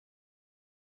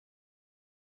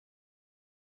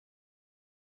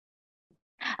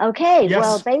Okay,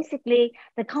 well, Yes. basically,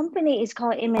 the company is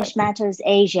called Image Matters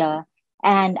Asia,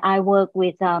 and I work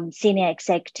with senior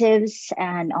executives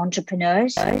and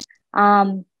entrepreneurs.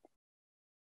 Um,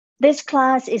 this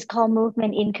class is called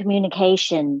Movement in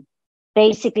Communication.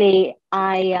 Basically,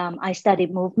 I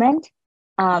studied movement,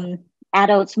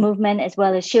 adults movement as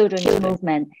well as children's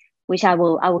movement, which I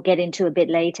will get into a bit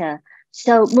later.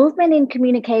 So, movement in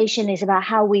communication is about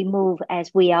how we move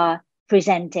as we are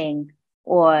presenting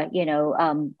or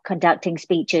conducting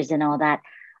speeches and all that.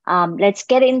 Let's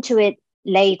get into it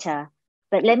later,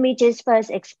 but let me just first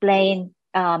explain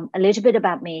a little bit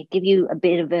about me, give you a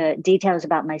bit of details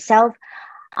about myself.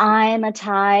 I'm a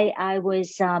Thai. I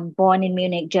was born in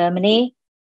Munich, Germany.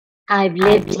 I've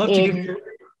lived in.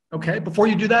 Okay, before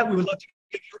you do that, we would love to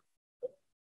give you.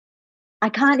 I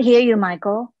can't hear you,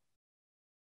 Michael.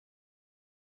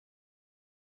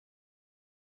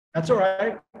 That's all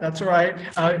right. That's all right.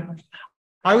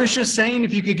 I was just saying,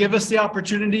 if you could give us the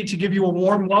opportunity to give you a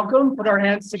warm welcome, put our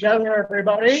hands together,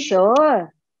 everybody.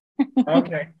 Sure.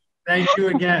 Okay. Thank you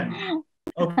again.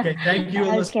 Okay. Thank you,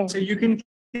 Alyssa. Okay. So you can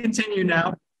continue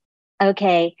now.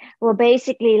 Okay. Well,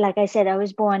 basically, like I said, I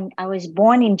was born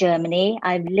in Germany.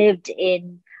 I've lived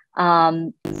in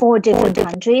 4 different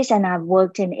countries, and I've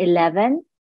worked in 11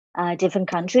 different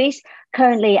countries.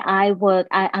 Currently,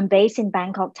 I'm based in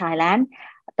Bangkok, Thailand,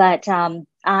 but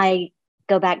I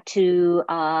go back to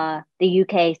the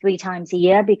UK 3 times a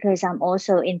year because I'm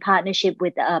also in partnership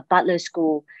with a Butler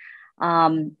School.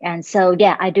 And so,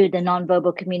 yeah, I do the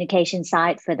nonverbal communication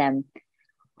side for them.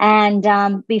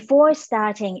 And before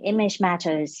starting Image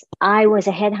Matters, I was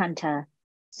a headhunter.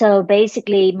 So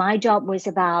basically, my job was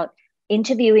about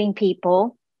interviewing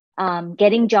people,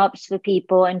 getting jobs for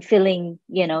people and filling,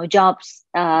 jobs,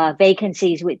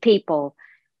 vacancies with people.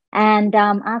 And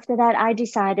after that, I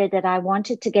decided that I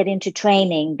wanted to get into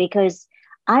training because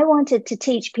I wanted to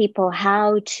teach people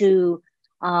how to,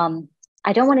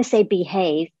 I don't want to say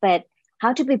behave, but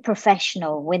how to be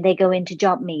professional when they go into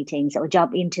job meetings or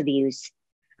job interviews.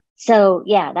 So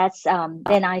yeah, that's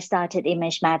then I started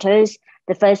Image Matters.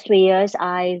 The first 3 years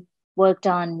I worked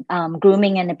on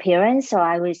grooming and appearance. So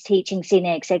I was teaching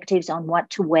senior executives on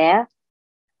what to wear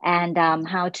and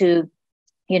how to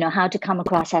come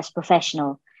across as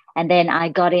professional. And then I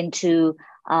got into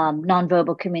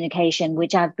nonverbal communication,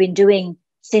 which I've been doing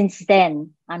since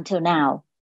then until now.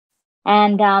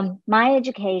 And my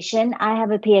education, I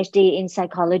have a PhD in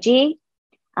psychology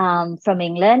from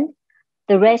England.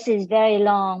 The rest is very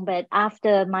long, but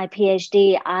after my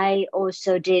PhD, I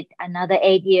also did another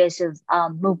 8 years of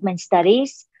movement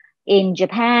studies in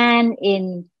Japan,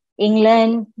 in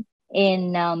England,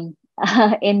 in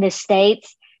the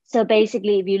States. So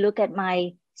basically, if you look at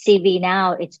my CV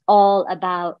now, it's all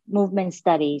about movement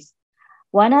studies.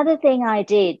 One other thing I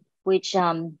did, which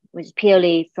was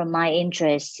purely from my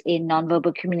interest in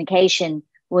nonverbal communication,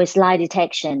 was lie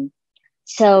detection.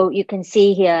 So you can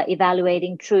see here,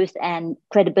 evaluating truth and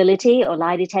credibility or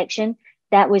lie detection.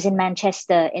 That was in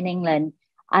Manchester, in England.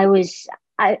 I've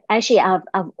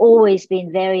always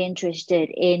been very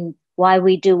interested in why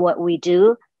we do what we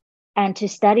do, and to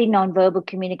study nonverbal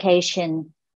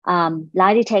communication.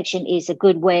 Lie detection is a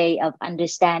good way of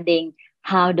understanding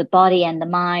how the body and the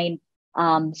mind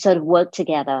sort of work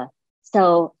together.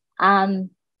 So I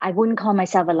wouldn't call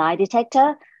myself a lie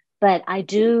detector, but I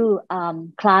do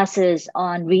classes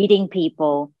on reading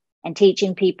people and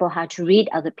teaching people how to read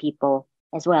other people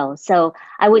as well. So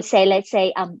I would say, let's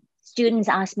say students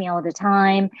ask me all the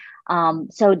time,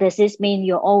 so does this mean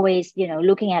you're always,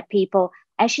 looking at people?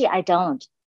 Actually, I don't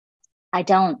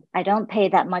pay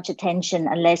that much attention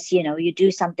unless, you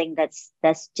do something that's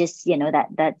just,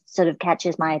 that sort of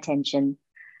catches my attention.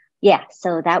 Yeah,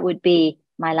 so that would be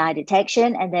my lie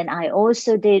detection. And then I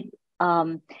also did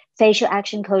facial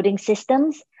action coding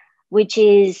systems, which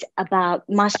is about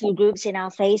muscle groups in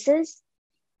our faces.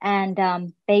 And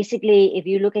basically, if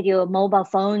you look at your mobile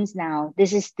phones now,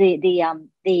 this is the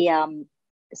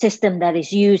system that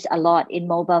is used a lot in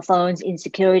mobile phones, in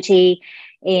security,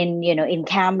 in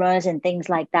cameras and things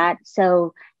like that.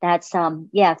 So that's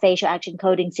facial action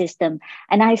coding system.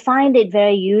 And I find it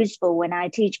very useful when I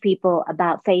teach people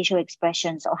about facial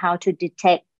expressions or how to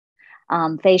detect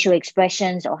facial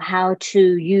expressions or how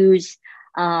to use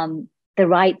the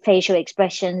right facial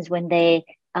expressions when they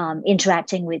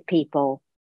interacting with people.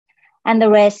 And the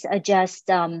rest are just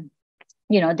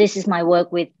this is my work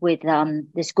with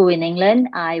the school in England.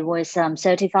 I was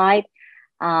certified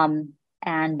with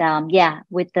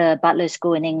the Butler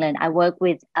School in England. I work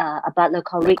with a butler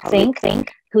called Rick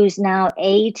Fink, who's now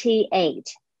 88.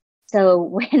 So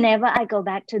whenever I go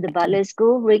back to the Butler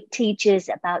School, Rick teaches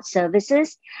about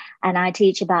services and I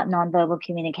teach about nonverbal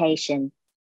communication.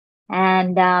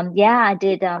 And I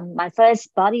did my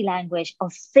first body language,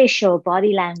 official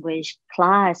body language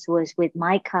class was with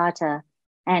Mike Carter.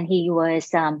 And he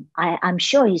was, I'm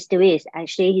sure he still is,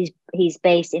 actually, he's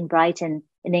based in Brighton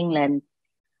in England.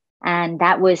 And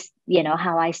that was,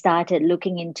 how I started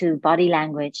looking into body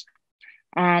language.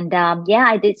 And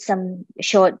I did some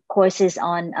short courses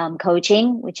on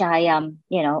coaching, which I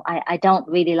don't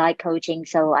really like coaching,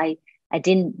 so I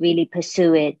didn't really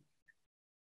pursue it.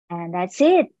 And that's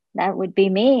it. That would be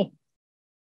me.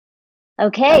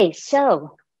 Okay,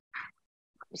 so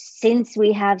since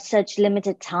we have such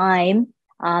limited time,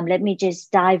 let me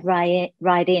just dive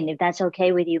right in, if that's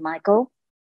okay with you, Michael.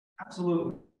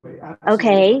 Absolutely.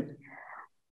 Okay.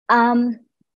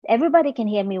 Everybody can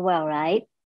hear me well, right?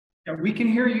 Yeah, we can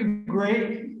hear you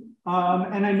great.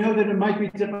 And I know that it might be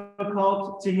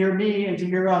difficult to hear me and to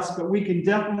hear us, but we can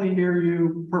definitely hear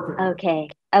you perfectly.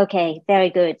 Okay,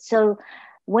 very good. So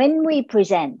when we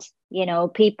present,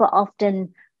 people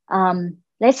often,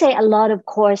 let's say a lot of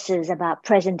courses about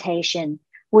presentation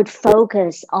would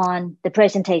focus on the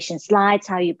presentation slides,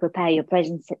 how you prepare your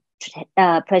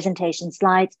presentation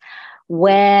slides,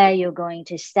 where you're going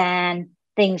to stand,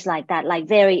 things like that, like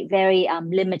very, very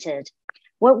limited.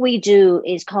 What we do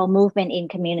is called movement in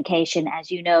communication. As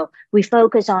you know, we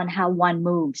focus on how one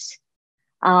moves.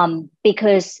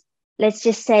 Because let's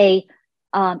just say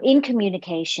in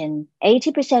communication,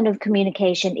 80% of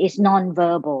communication is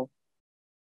nonverbal.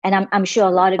 And I'm sure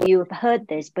a lot of you have heard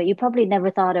this, but you probably never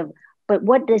thought of, but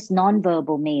what does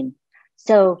nonverbal mean?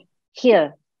 So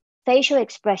here, facial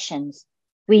expressions,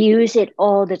 we use it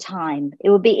all the time. It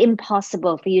would be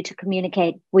impossible for you to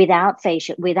communicate without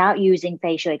using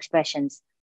facial expressions.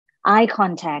 Eye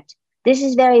contact. This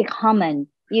is very common.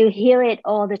 You hear it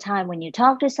all the time. When you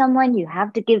talk to someone, you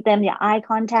have to give them your eye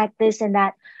contact, this and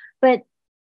that. But,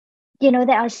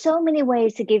 there are so many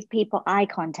ways to give people eye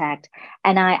contact.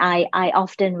 And I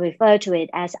often refer to it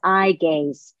as eye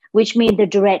gaze, which means the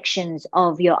directions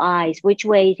of your eyes, which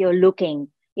ways you're looking.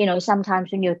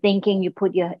 Sometimes when you're thinking, you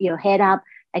put your head up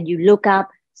and you look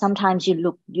up. Sometimes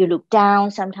you look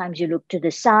down. Sometimes you look to the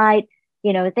side,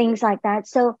 things like that.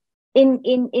 So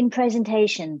in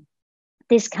presentation,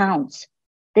 this counts,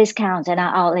 and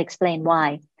I'll explain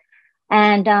why.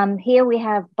 And here we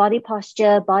have body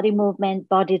posture, body movement,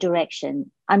 body direction.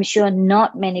 I'm sure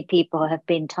not many people have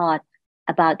been taught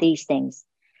about these things.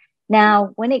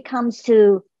 Now, when it comes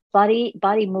to body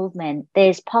movement,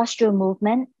 there's postural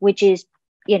movement, which is,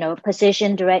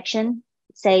 position, direction.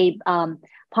 Say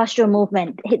postural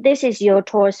movement, this is your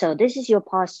torso, this is your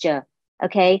posture,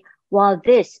 okay? While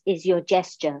this is your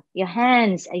gesture, your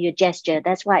hands are your gesture.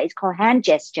 That's why it's called hand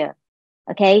gesture.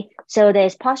 Okay, so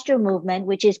there's postural movement,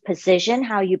 which is position,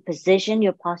 how you position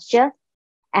your posture,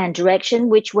 and direction,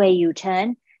 which way you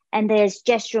turn. And there's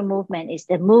gestural movement, is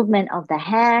the movement of the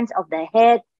hands, of the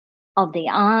head, of the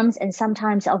arms, and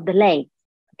sometimes of the leg.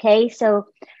 Okay, so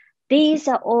these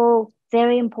are all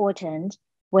very important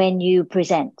when you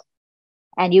present,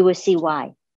 and you will see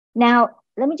why. Now,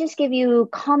 let me just give you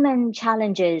common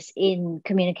challenges in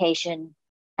communication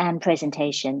and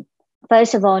presentation.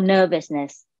 First of all,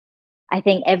 nervousness. I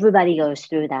think everybody goes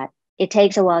through that. It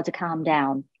takes a while to calm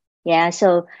down. Yeah,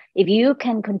 so if you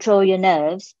can control your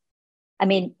nerves,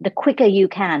 the quicker you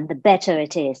can, the better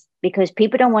it is, because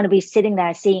people don't want to be sitting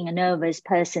there seeing a nervous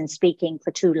person speaking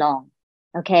for too long.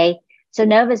 Okay, so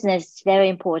nervousness is very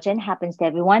important, happens to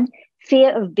everyone.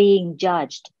 Fear of being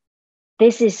judged.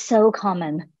 This is so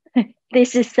common.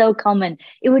 This is so common.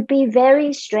 It would be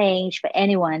very strange for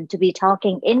anyone to be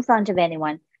talking in front of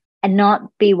anyone and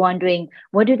not be wondering,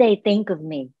 what do they think of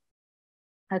me?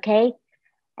 Okay.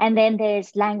 And then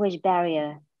there's language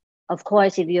barrier. Of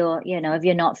course, if you're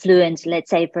not fluent,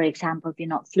 let's say, for example, if you're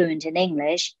not fluent in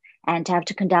English and to have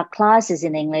to conduct classes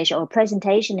in English or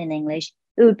presentation in English,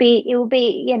 it would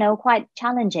be, quite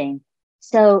challenging.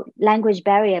 So language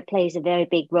barrier plays a very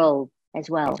big role as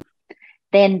well.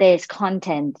 Then there's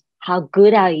content. How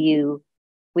good are you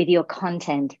with your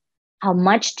content? How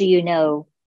much do you know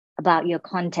about your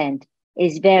content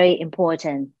is very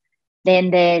important.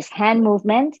 Then there's hand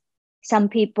movement. Some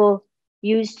people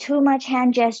use too much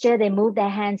hand gesture. They move their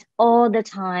hands all the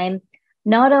time.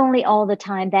 Not only all the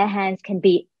time, their hands can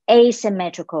be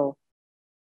asymmetrical.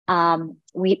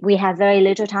 We have very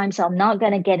little time, so I'm not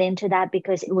going to get into that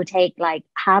because it would take like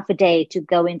half a day to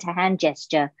go into hand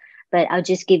gesture. But I'll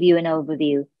just give you an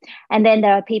overview. And then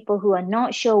there are people who are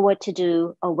not sure what to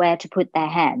do or where to put their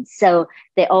hands. So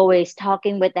they're always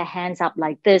talking with their hands up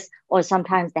like this, or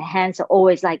sometimes the hands are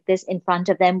always like this in front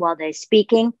of them while they're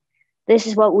speaking. This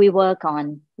is what we work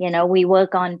on. We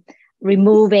work on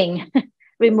removing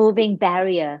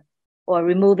barrier or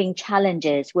removing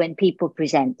challenges when people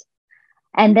present.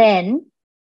 And then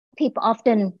people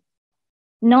often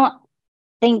not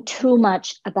think too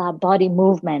much about body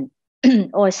movement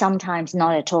or sometimes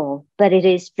not at all. But it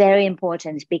is very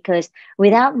important because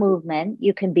without movement,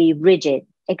 you can be rigid,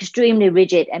 extremely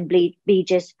rigid, and be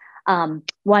just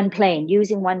one plane,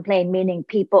 using one plane, meaning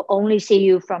people only see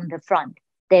you from the front.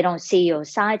 They don't see your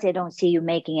sides. They don't see you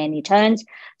making any turns.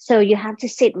 So you have to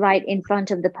sit right in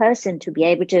front of the person to be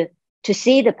able to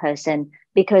see the person,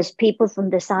 because people from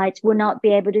the sides will not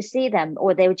be able to see them,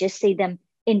 or they will just see them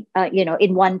in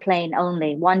one plane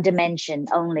only, one dimension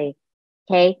only.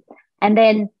 Okay. And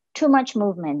then too much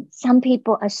movement. Some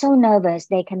people are so nervous,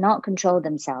 they cannot control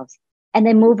themselves and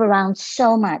they move around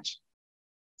so much.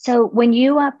 So when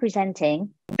you are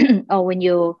presenting or when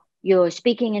you're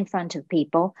speaking in front of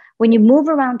people, when you move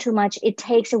around too much, it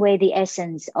takes away the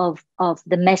essence of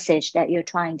the message that you're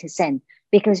trying to send,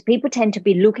 because people tend to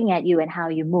be looking at you and how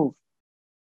you move.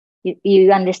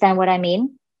 You understand what I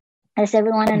mean? Does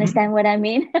everyone understand what I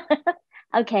mean?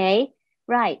 Okay,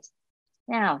 right.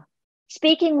 Now,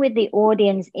 speaking with the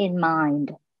audience in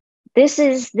mind, this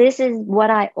is what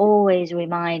I always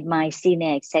remind my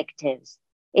senior executives.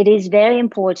 It is very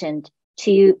important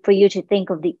for you to think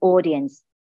of the audience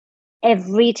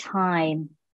every time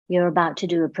you're about to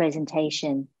do a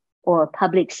presentation or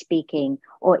public speaking,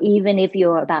 or even if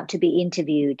you're about to be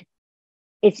interviewed.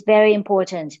 It's very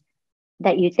important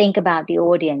that you think about the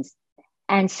audience.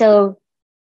 And so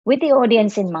with the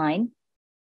audience in mind,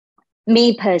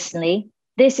 me personally,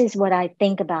 this is what I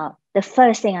think about. The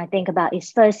first thing I think about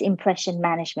is first impression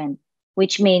management,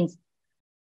 which means,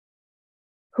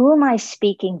 who am I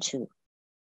speaking to?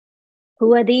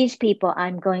 Who are these people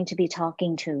I'm going to be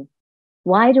talking to?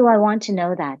 Why do I want to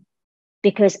know that?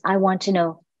 Because I want to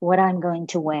know what I'm going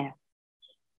to wear.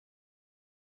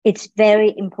 It's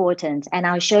very important. And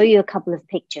I'll show you a couple of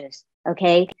pictures.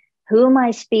 Okay. Who am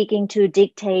I speaking to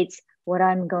dictates what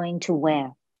I'm going to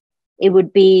wear. It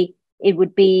would be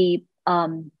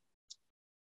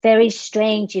very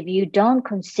strange if you don't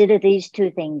consider these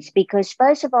two things, because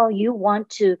first of all, you want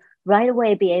to right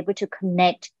away be able to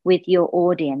connect with your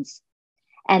audience.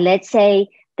 And let's say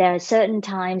there are certain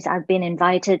times I've been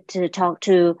invited to talk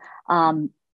to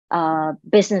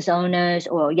business owners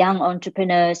or young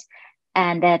entrepreneurs.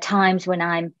 And there are times when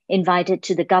I'm invited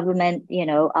to the government,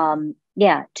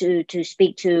 to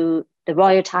speak to the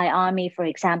Royal Thai Army, for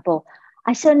example.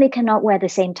 I certainly cannot wear the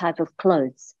same type of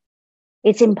clothes.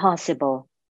 It's impossible.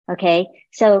 Okay.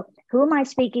 So who am I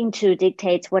speaking to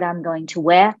dictates what I'm going to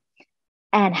wear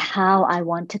and how I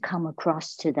want to come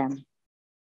across to them.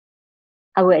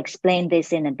 I will explain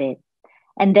this in a bit.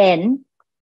 And then,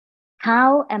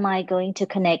 how am I going to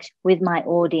connect with my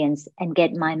audience and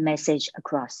get my message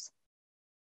across?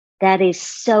 That is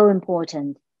so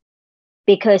important,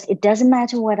 because it doesn't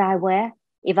matter what I wear.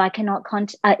 If I cannot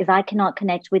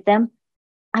connect with them,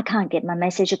 I can't get my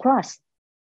message across.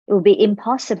 It will be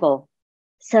impossible.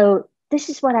 So this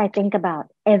is what I think about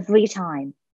every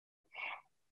time.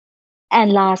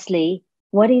 And lastly,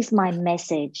 what is my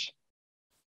message?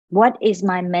 What is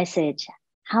my message?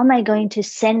 How am I going to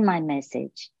send my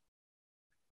message?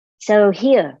 So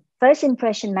here, first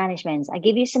impression management, I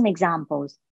give you some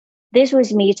examples. This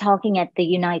was me talking at the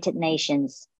United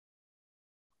Nations.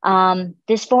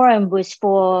 This forum was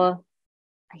for,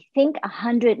 I think,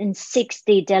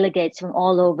 160 delegates from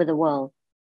all over the world.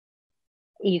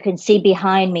 You can see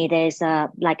behind me, there's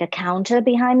like a counter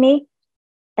behind me.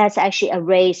 That's actually a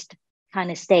raised kind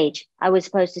of stage. I was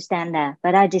supposed to stand there,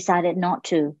 but I decided not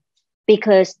to,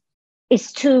 because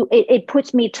it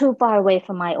puts me too far away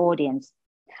from my audience.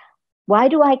 Why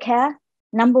do I care?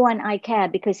 Number one, I care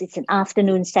because it's an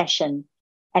afternoon session,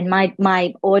 and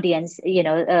my audience,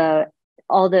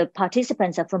 all the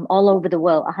participants are from all over the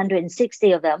world,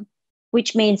 160 of them,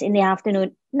 which means in the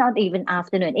afternoon, not even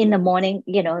afternoon, in the morning,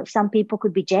 some people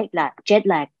could be jet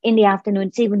lag. In the afternoon,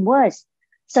 it's even worse.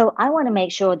 So I want to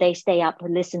make sure they stay up to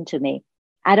listen to me.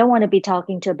 I don't want to be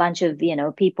talking to a bunch of,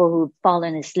 people who've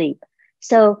fallen asleep.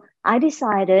 So I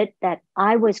decided that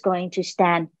I was going to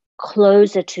stand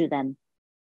closer to them.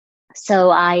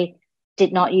 So I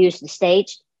did not use the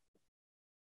stage.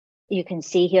 You can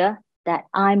see here that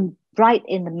I'm right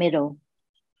in the middle.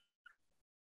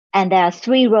 And there are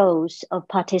 3 rows of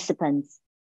participants.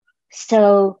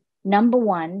 So number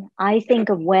one, I think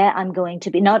of where I'm going to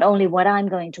be, not only what I'm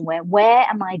going to wear, where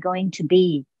am I going to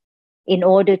be in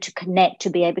order to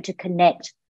be able to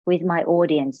connect with my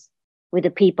audience, with the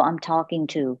people I'm talking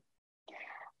to.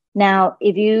 Now,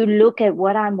 if you look at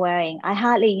what I'm wearing,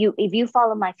 if you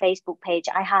follow my Facebook page,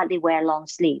 I hardly wear long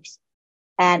sleeves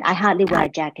and I hardly wear a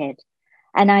jacket.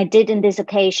 And I did in this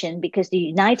occasion because the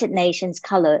United Nations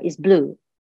color is blue,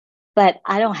 but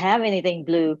I don't have anything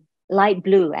blue, light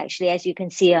blue, actually, as you can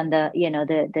see on the,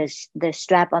 the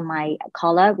strap on my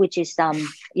collar, which is,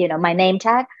 my name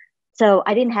tag. So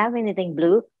I didn't have anything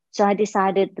blue. So I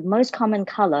decided the most common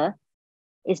color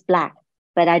is black,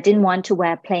 but I didn't want to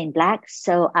wear plain black.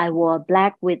 So I wore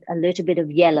black with a little bit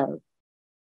of yellow.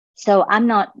 So I'm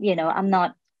not,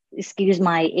 excuse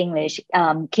my English,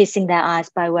 kissing their ass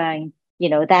by wearing,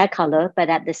 that color. But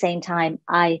at the same time,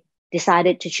 I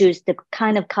decided to choose the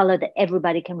kind of color that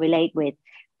everybody can relate with.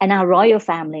 And our royal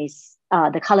families,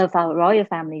 the color of our royal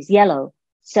family is yellow.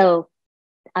 So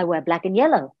I wear black and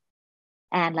yellow.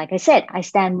 And like I said, I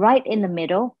stand right in the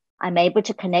middle. I'm able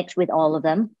to connect with all of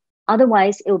them.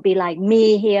 Otherwise, it would be like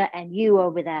me here and you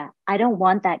over there. I don't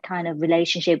want that kind of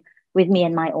relationship with me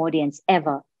and my audience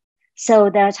ever.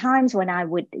 So there are times when I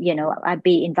would, I'd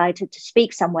be invited to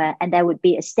speak somewhere and there would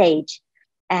be a stage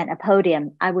and a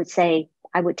podium. I would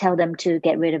tell them to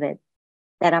get rid of it,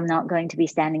 that I'm not going to be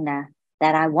standing there,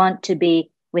 that I want to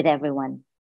be with everyone.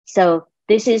 So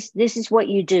this is what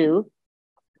you do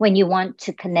when you want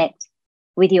to connect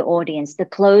with your audience. The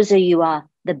closer you are,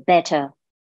 the better.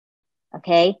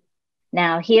 Okay.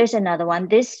 Now here's another one.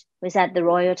 This was at the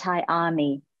Royal Thai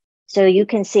Army. So you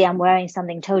can see I'm wearing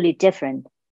something totally different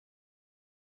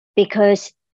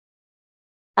because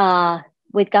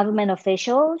with government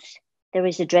officials, there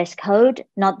is a dress code.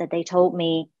 Not that they told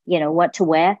me, what to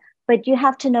wear, but you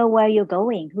have to know where you're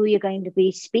going, who you're going to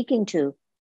be speaking to,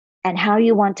 and how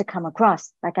you want to come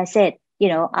across. Like I said,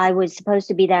 I was supposed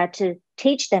to be there to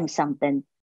teach them something.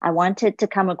 I wanted to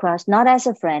come across not as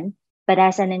a friend, but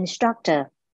as an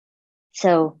instructor.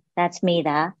 So that's me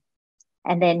there.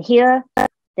 And then here,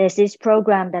 there's this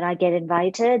program that I get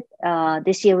invited.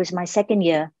 This year was my second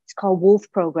year. It's called Wolf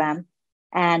Program.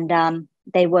 And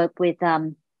they work with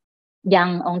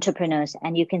young entrepreneurs,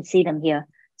 and you can see them here.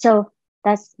 So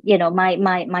that's,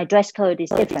 my dress code is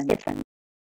different.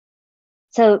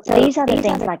 So these are the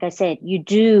things, like I said, you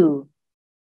do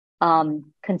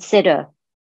consider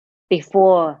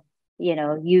before,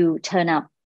 you turn up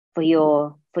for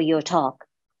your talk.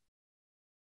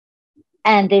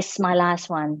 And this is my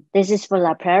last one. This is for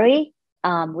La Prairie,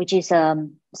 which is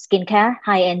skincare,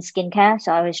 high-end skincare.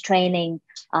 So I was training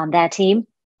their team.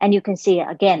 And you can see,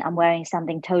 again, I'm wearing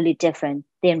something totally different.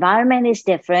 The environment is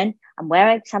different. I'm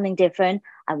wearing something different.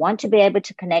 I want to be able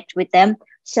to connect with them.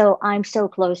 So I'm so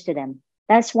close to them.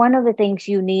 That's one of the things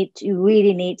you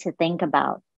really need to think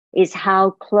about, is how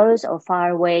close or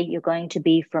far away you're going to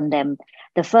be from them.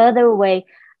 The further away,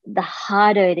 the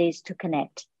harder it is to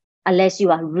connect, unless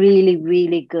you are really,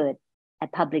 really good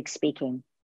at public speaking.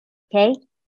 Okay?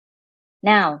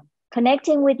 Now,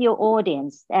 connecting with your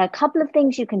audience, there are a couple of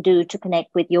things you can do to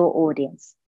connect with your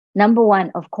audience. Number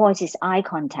one, of course, is eye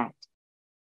contact.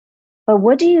 But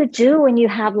what do you do when you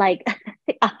have like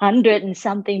 100 and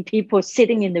something people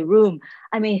sitting in the room?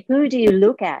 I mean, who do you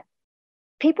look at?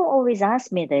 People always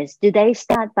ask me this. Do they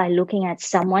start by looking at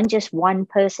someone, just one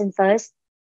person first,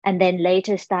 and then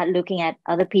later start looking at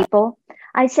other people?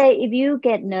 I say, if you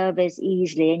get nervous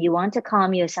easily and you want to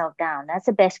calm yourself down, that's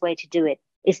the best way to do it,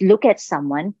 is look at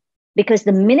someone. Because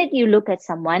the minute you look at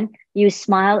someone, you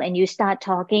smile and you start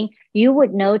talking, you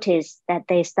would notice that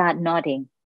they start nodding.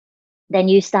 Then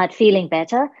you start feeling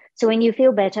better. So when you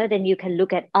feel better, then you can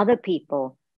look at other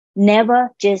people. Never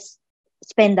just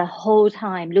spend the whole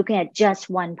time looking at just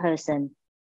one person.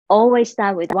 Always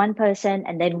start with one person.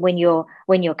 And then when you're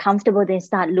comfortable, then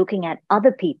start looking at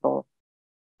other people.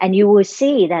 And you will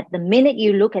see that the minute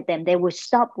you look at them, they will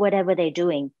stop whatever they're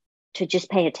doing to just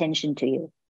pay attention to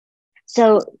you.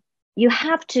 So you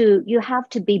have to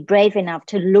be brave enough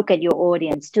to look at your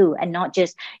audience too, and not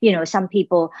just, some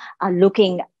people are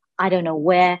looking, I don't know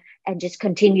where, and just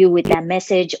continue with their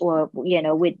message or,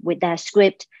 with their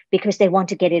script because they want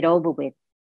to get it over with.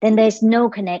 Then there's no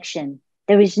connection.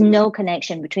 There is no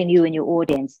connection between you and your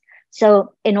audience.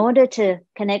 So in order to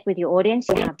connect with your audience,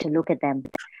 you have to look at them.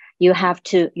 You have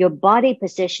to, your body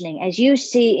positioning, as you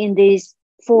see in these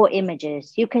 4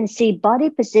 images, you can see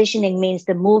body positioning means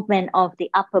the movement of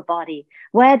the upper body.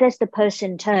 Where does the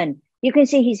person turn? You can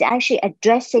see he's actually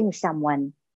addressing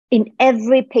someone. In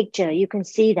every picture, you can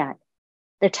see that.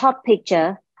 The top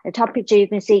picture, you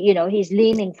can see, he's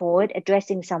leaning forward,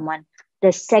 addressing someone.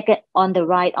 The second on the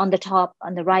right, on the top,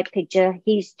 on the right picture,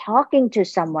 he's talking to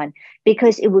someone,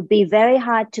 because it would be very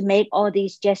hard to make all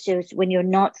these gestures when you're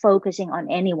not focusing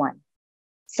on anyone.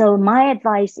 So my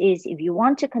advice is, if you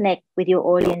want to connect with your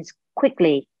audience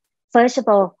quickly, first of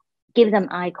all, give them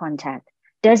eye contact.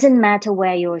 Doesn't matter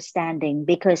where you're standing,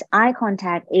 because eye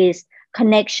contact is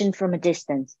connection from a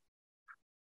distance.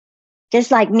 Just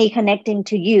like me connecting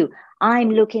to you,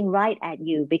 I'm looking right at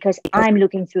you because I'm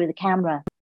looking through the camera.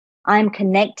 I'm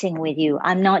connecting with you.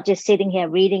 I'm not just sitting here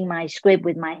reading my script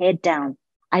with my head down.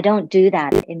 I don't do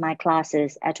that in my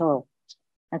classes at all.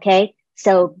 Okay,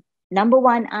 so number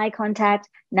one, eye contact.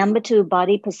 Number two,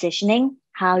 body positioning.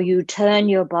 How you turn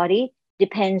your body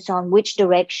depends on which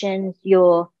direction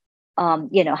your,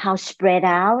 how spread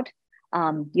out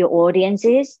your audience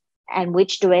is and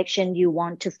which direction you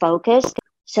want to focus.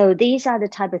 So these are the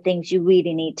type of things you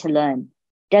really need to learn.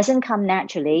 Doesn't come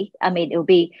naturally. I mean, it'll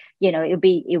be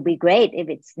great if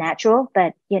it's natural,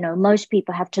 but most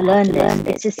people have to learn this.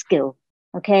 It's a skill.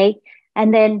 Okay.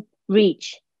 And then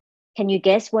reach. Can you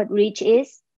guess what reach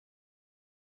is?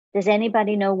 Does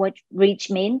anybody know what reach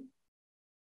means?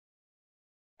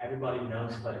 Everybody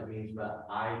knows what it means, but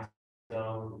I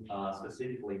don't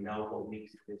specifically know what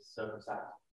means this circumstance.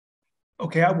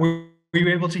 Okay, were you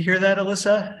able to hear that,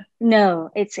 Alyssa? No,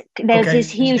 there's this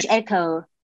huge echo.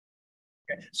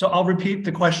 Okay. So I'll repeat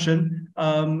the question.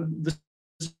 The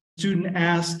student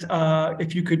asked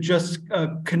if you could just,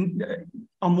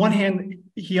 on one hand,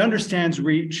 he understands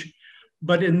reach,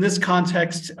 but in this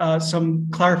context, some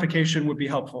clarification would be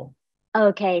helpful.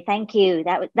 Okay, thank you.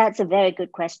 That's a very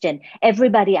good question.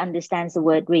 Everybody understands the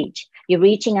word reach. You're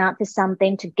reaching out for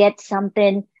something, to get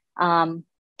something,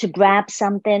 to grab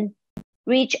something.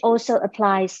 Reach also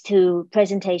applies to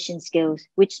presentation skills,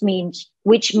 which means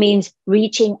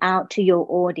reaching out to your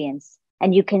audience.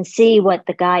 And you can see what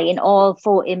the guy in all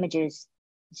 4 images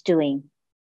is doing.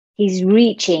 He's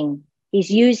reaching.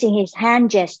 He's using his hand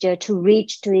gesture to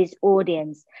reach to his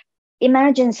audience.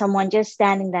 Imagine someone just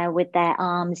standing there with their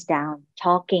arms down,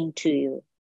 talking to you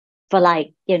for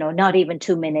not even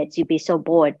 2 minutes. You'd be so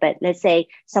bored. But let's say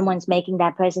someone's making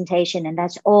that presentation and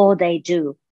that's all they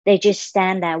do. They just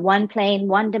stand there, one plane,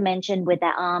 one dimension with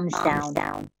their arms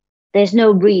down. There's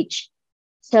no reach.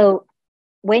 So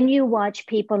when you watch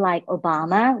people like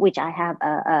Obama, which I have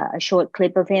a short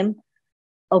clip of him,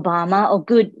 Obama, or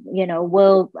good,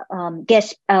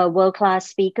 world-class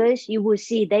speakers, you will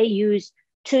see they use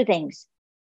 3 things,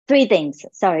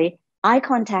 eye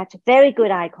contact, very good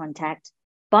eye contact,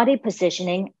 body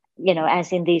positioning,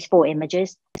 as in these 4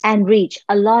 images, and reach,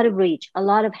 a lot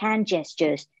of hand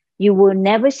gestures. You will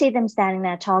never see them standing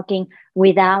there talking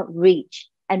without reach.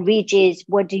 And reach is,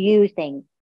 what do you think?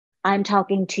 I'm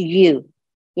talking to you.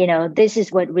 This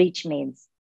is what reach means.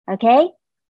 Okay?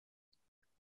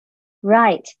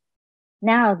 Right.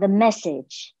 Now the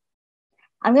message.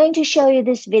 I'm going to show you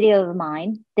this video of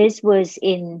mine. This was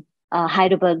in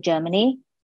Heidelberg, Germany.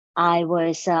 I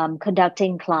was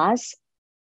conducting class.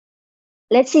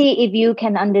 Let's see if you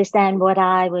can understand what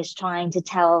I was trying to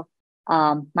tell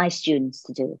my students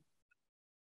to do.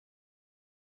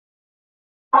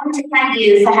 I want to thank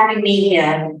you for having me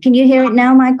here. Can you hear it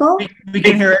now, Michael? We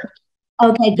can hear it.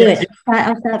 Okay, good. Yes.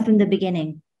 I'll start from the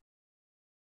beginning.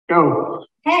 Go.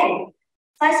 Okay.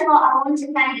 First of all, I want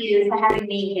to thank you for having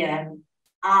me here.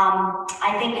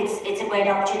 I think it's a great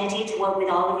opportunity to work with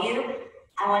all of you.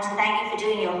 I want to thank you for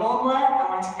doing your homework. I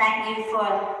want to thank you for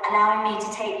allowing me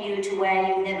to take you to where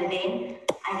you've never been.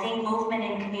 I think movement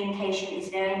and communication is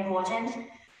very important.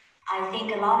 I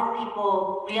think a lot of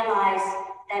people realize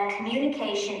that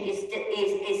communication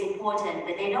is important,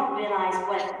 but they don't realize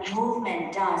what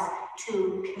movement does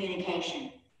to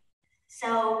communication.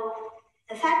 So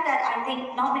the fact that I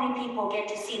think not many people get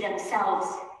to see themselves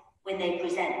when they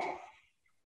present,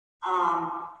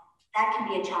 that can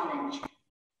be a challenge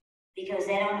because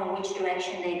they don't know which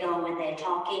direction they go when they're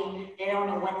talking. They don't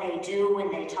know what they do when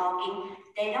they're talking.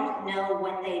 They don't know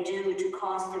what they do to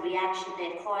cause the reaction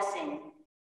they're causing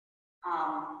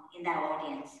in that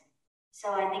audience.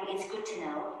 So I think it's good to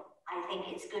know. I think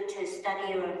it's good to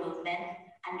study your movement,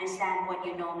 understand what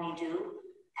you normally do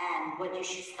and what you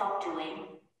should stop doing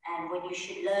and what you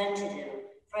should learn to do.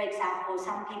 For example,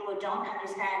 some people don't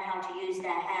understand how to use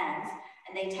their hands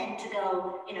and they tend to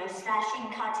go,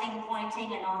 slashing, cutting,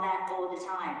 pointing and all that all the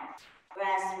time.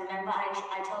 Whereas remember,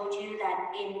 I told you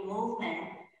that in movement,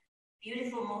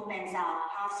 beautiful movements are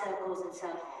half circles and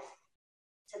circles.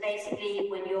 So basically,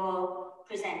 when you're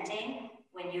presenting,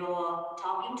 when you're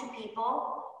talking to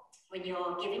people, when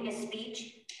you're giving a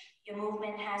speech, your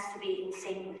movement has to be in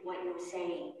sync with what you're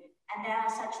saying. And there are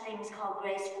such things called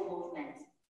graceful movements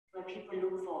where people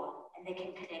look for and they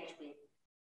can connect with.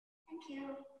 Thank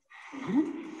you.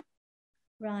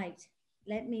 Right.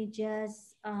 Let me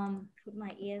just put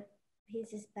my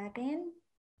earpieces back in.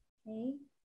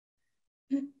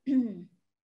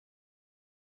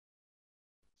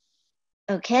 Okay.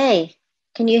 Okay.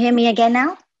 Can you hear me again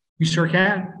now? You sure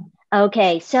can.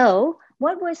 Okay. So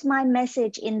what was my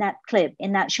message in that clip,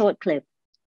 in that short clip?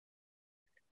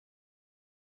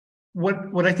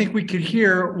 What I think we could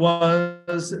hear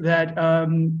was that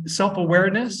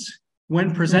self-awareness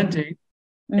when presenting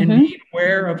and being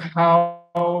aware of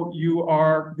how you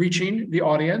are reaching the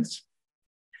audience.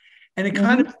 And it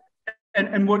kind of,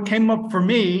 and what came up for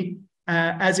me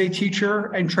as a teacher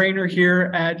and trainer here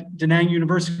at Danang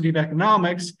University of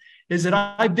Economics is that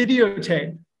I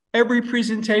videotape every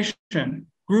presentation,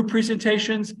 group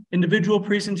presentations, individual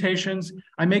presentations.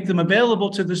 I make them available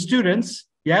to the students,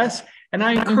 yes, and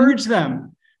I encourage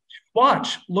them to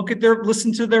watch,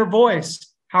 listen to their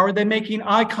voice. How are they making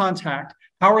eye contact?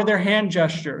 How are their hand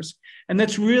gestures? And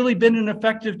that's really been an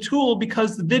effective tool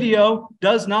because the video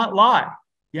does not lie.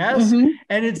 Yes.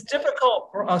 And it's difficult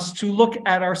for us to look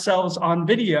at ourselves on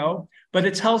video, but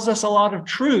it tells us a lot of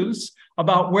truths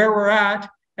about where we're at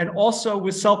and also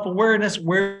with self-awareness,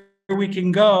 where we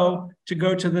can go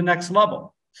to the next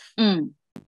level.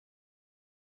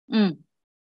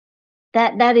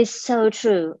 That is so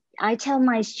true. I tell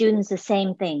my students the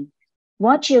same thing.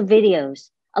 Watch your videos.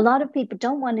 A lot of people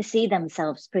don't want to see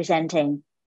themselves presenting.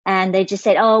 And they just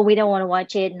said, oh, we don't want to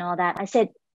watch it and all that. I said,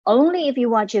 only if you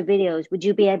watch your videos would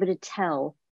you be able to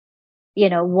tell,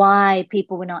 why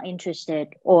people were not interested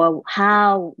or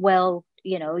how well,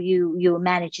 you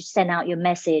managed to send out your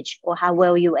message or how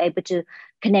well you were able to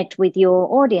connect with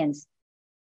your audience.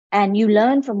 And you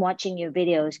learn from watching your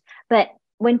videos. But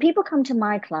when people come to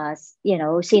my class,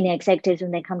 senior executives,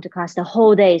 when they come to class, the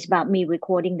whole day is about me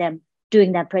recording them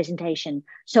doing that presentation.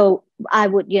 So I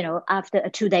would, after a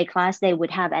 2-day class, they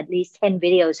would have at least 10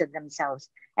 videos of themselves.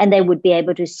 And they would be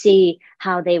able to see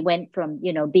how they went from,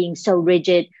 being so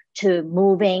rigid to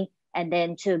moving and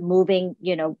then to moving,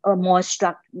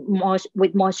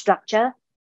 with more structure.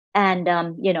 And,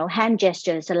 hand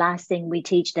gestures, the last thing we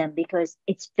teach them because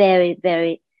it's very,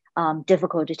 very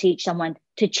difficult to teach someone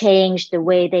to change the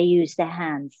way they use their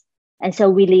hands. And so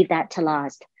we leave that to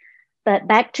last. But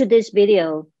back to this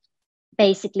video,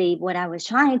 basically what I was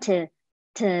trying to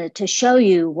show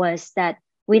you was that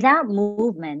without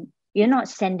movement, you're not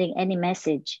sending any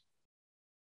message.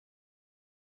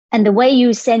 And the way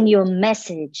you send your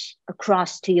message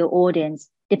across to your audience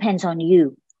depends on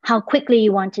you. How quickly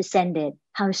you want to send it,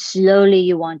 how slowly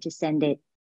you want to send it.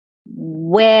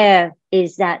 Where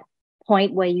is that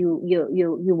point where you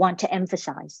want to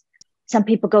emphasize? Some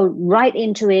people go right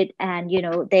into it and,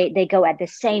 they go at the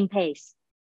same pace.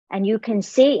 And you can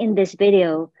see in this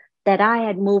video that I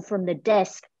had moved from the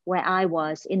desk where I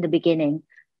was in the beginning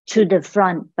to the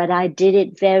front, but I did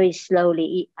it very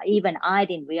slowly. Even I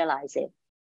didn't realize it.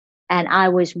 And I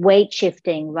was weight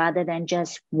shifting rather than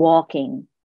just walking.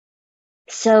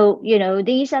 So,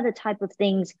 these are the type of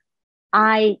things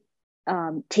I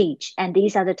teach. And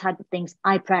these are the type of things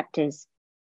I practice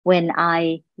when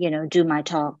I, do my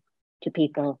talk to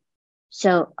people.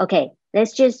 So, okay,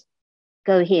 let's just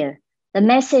go here. The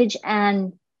message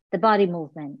and the body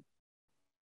movement.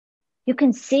 You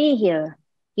can see here,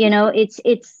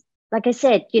 it's like I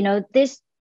said, this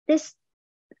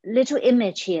little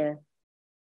image here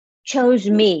shows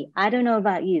me, I don't know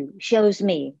about you, shows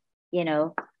me,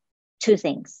 2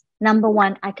 things. Number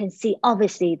one, I can see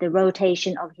obviously the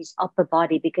rotation of his upper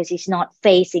body because he's not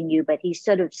facing you, but he's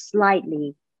sort of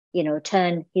slightly,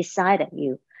 turned his side at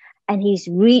you and he's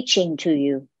reaching to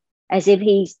you as if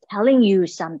he's telling you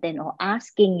something or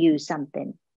asking you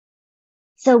something.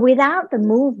 So without the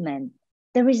movement,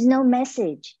 there is no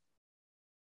message.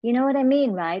 You know what I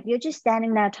mean, right? You're just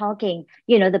standing there talking,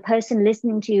 the person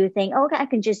listening to you think, oh, okay, I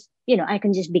can just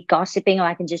be gossiping or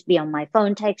I can just be on my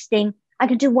phone texting. I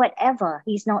can do whatever.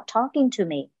 He's not talking to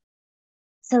me.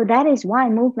 So that is why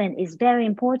movement is very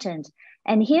important.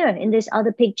 And here in this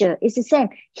other picture, it's the same.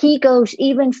 He goes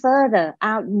even further,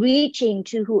 outreaching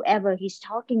to whoever he's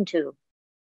talking to.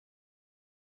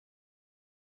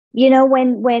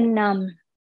 When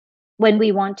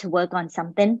we want to work on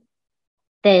something,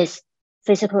 there's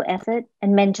physical effort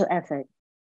and mental effort.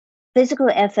 Physical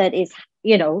effort is,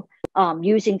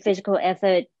 using physical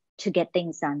effort to get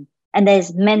things done. And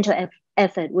there's mental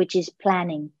effort, which is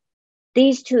planning.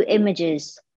 These 2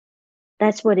 images,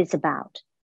 that's what it's about.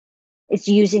 It's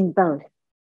using both.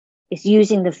 It's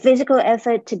using the physical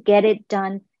effort to get it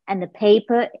done and the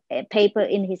paper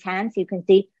in his hands, you can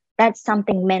see that's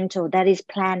something mental, that is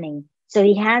planning. So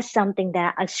he has something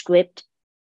that, a script,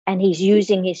 and he's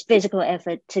using his physical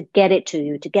effort to get it to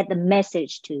you, to get the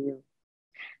message to you.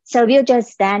 So if you're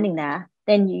just standing there,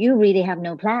 then you really have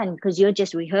no plan because you're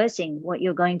just rehearsing what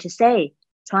you're going to say,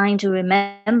 trying to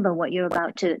remember what you're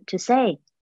about to say.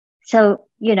 So,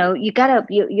 you know, you gotta,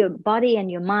 your body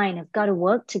and your mind have got to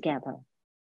work together.